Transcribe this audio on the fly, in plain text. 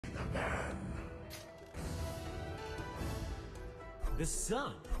The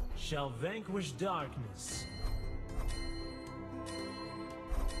sun shall vanquish darkness.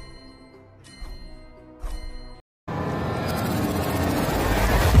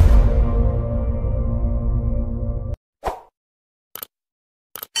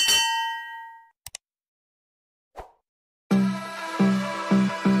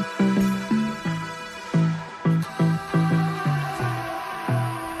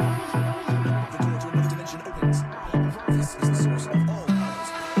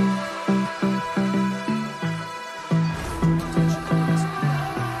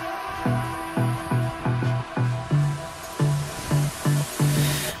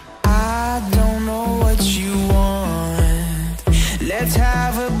 Let's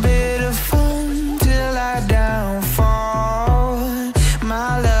have a bit of fun till I downfall.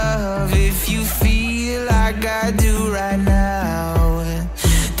 My love, if you feel like I do right now,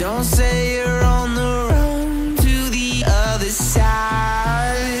 don't say you're on the run to the other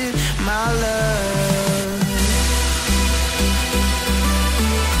side, my love.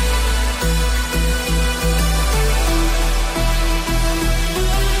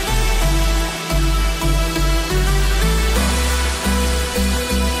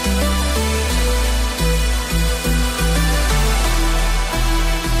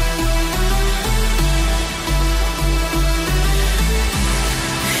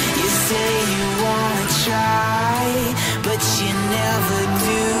 But you never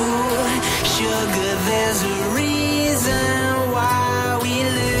do. Sugar, there's a reason why we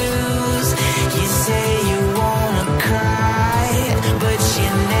lose. You say you wanna cry, but you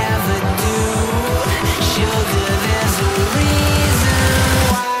never do. Sugar, there's a reason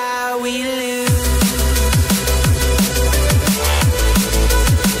why we lose.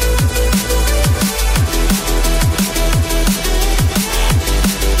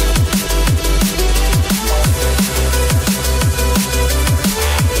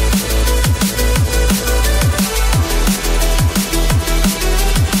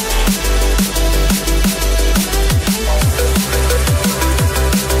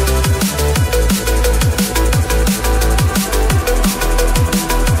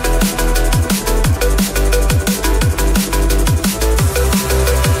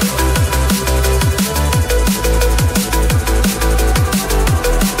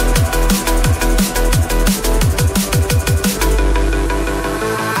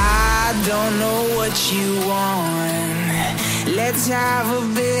 Let's have a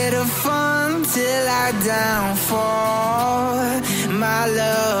bit of fun till I downfall. My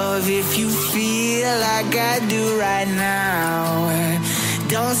love, if you feel like I do right now,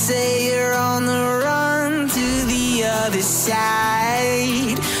 don't say you're on the run to the other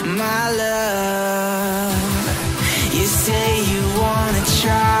side, my love. You say you wanna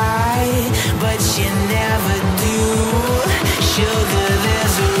try, but you never do. Sugar,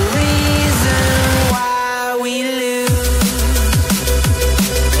 there's a reason why we lose.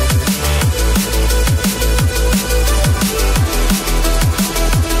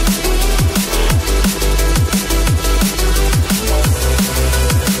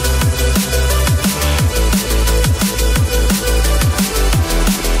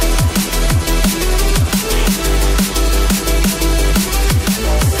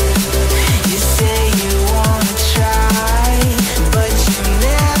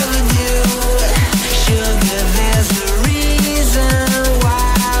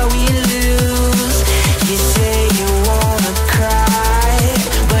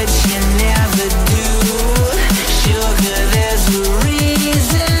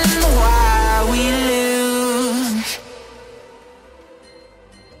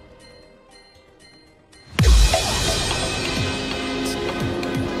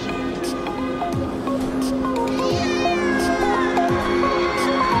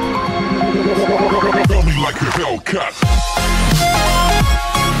 Like a Hellcat.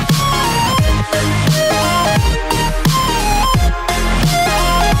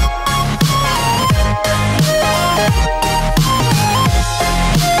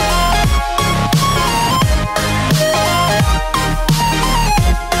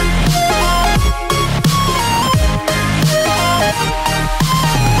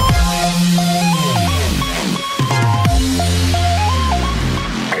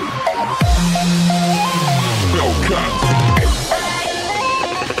 Hellcat.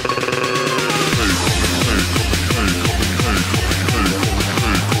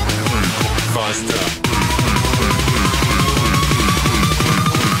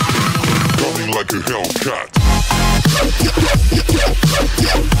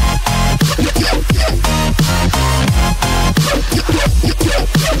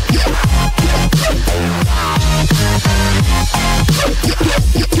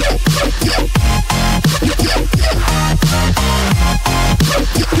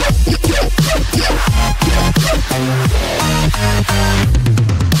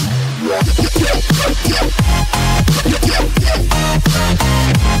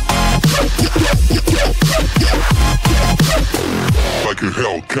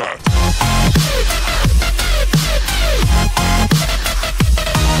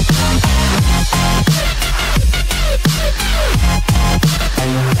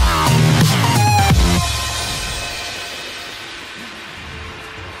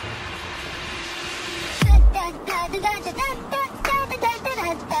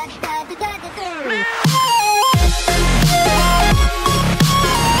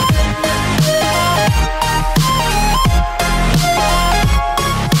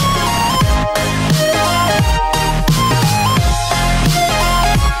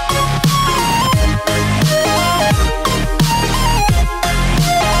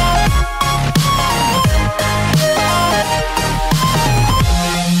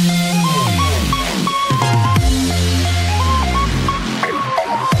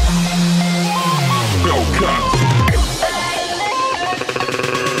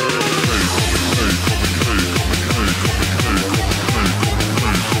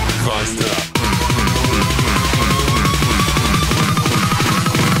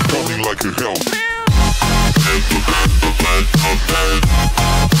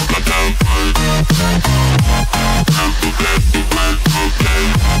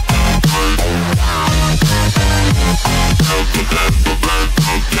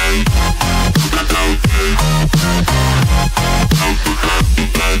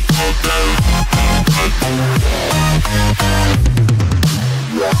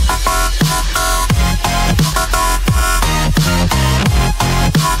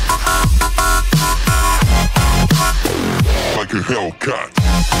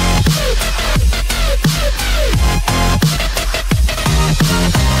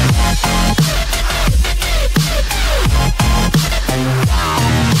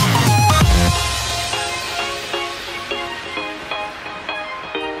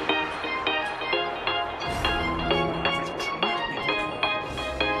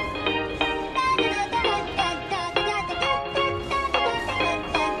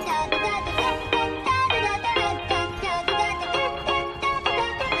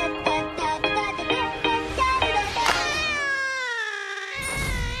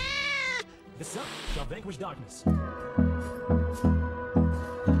 darkness.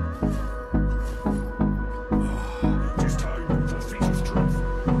 Tis time for feature's truth.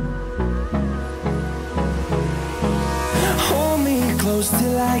 Hold me close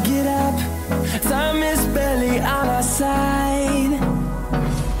till I get up. Time is barely on our side.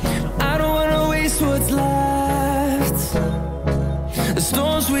 I don't wanna waste what's left. The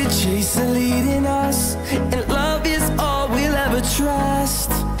storms we chase are leading us, and love is all we'll ever trust.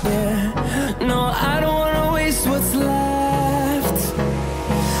 Yeah, no, I don't wanna waste what's left.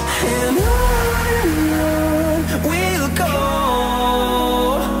 And on we'll go,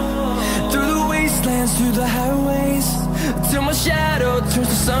 through the wastelands, through the highways, till my shadow turns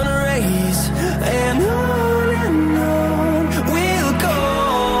to sun rays. And on we'll go,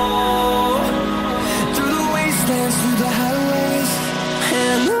 through the wastelands, through the highways,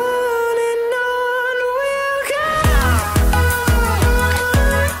 and on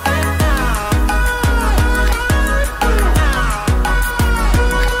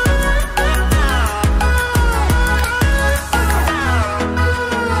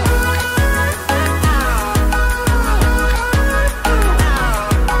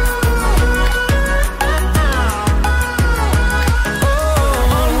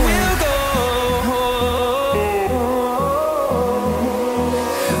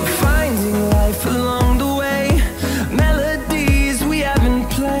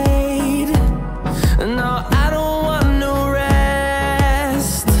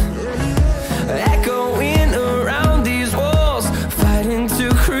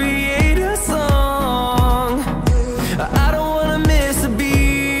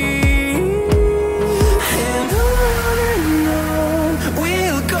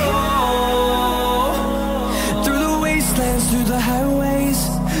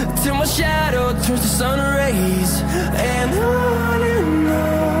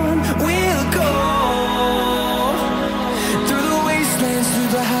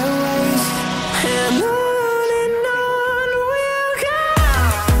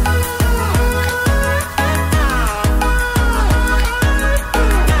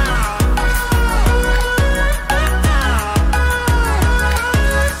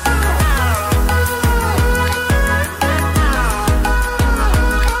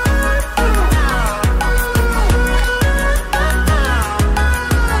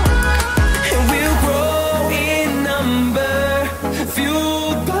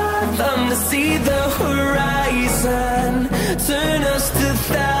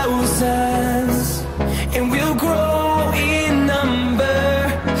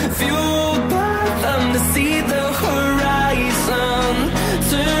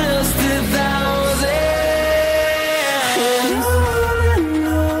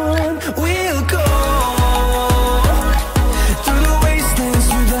we'll go.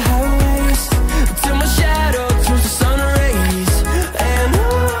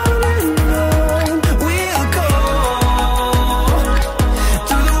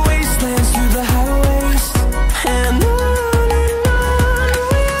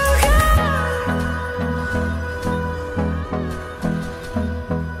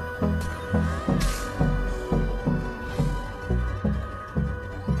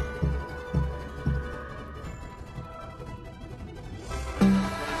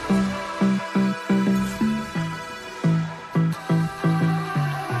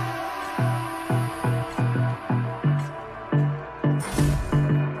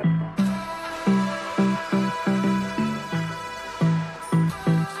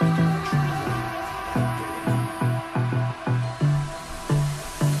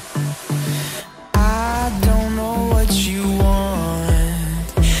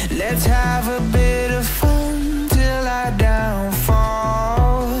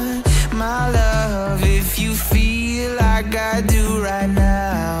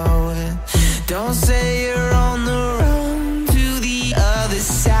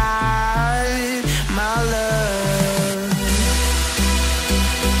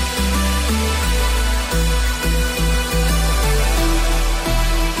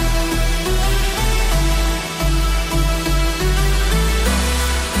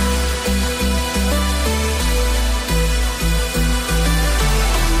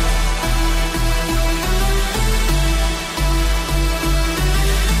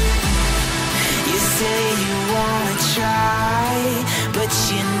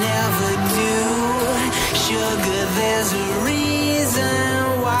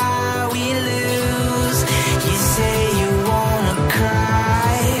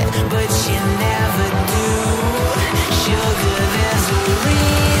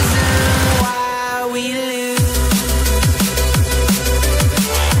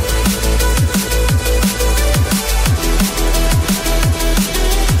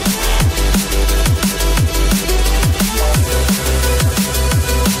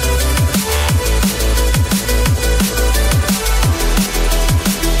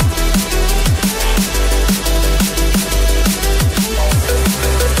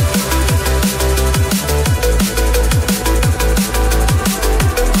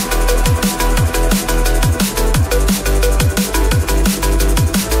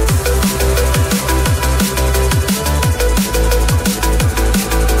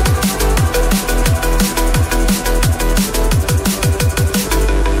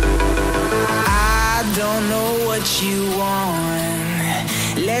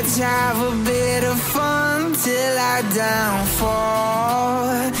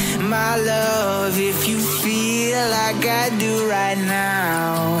 my love, if you feel like I do right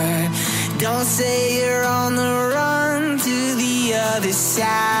now, don't say you're on the run to the other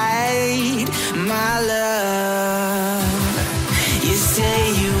side, my love. You say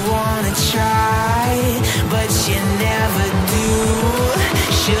you wanna try, but you never do.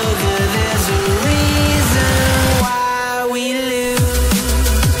 Sugar, there's a reason why we lose.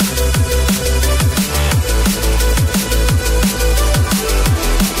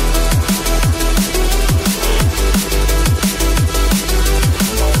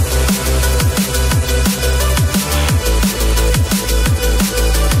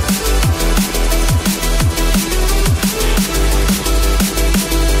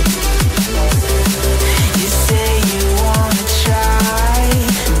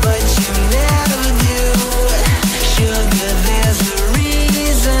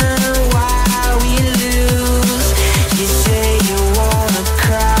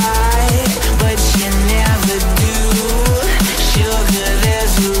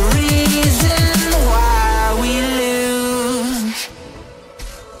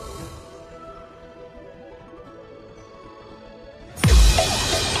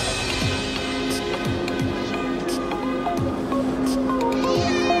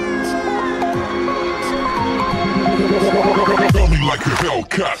 Like a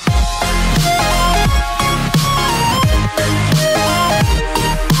Hellcat.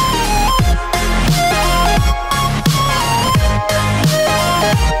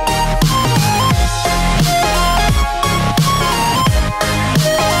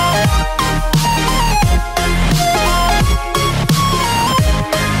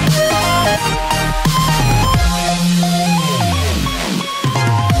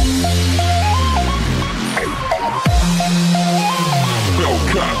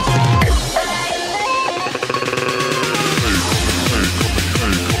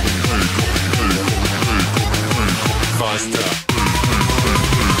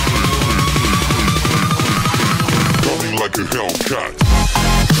 Coming like a Hellcat.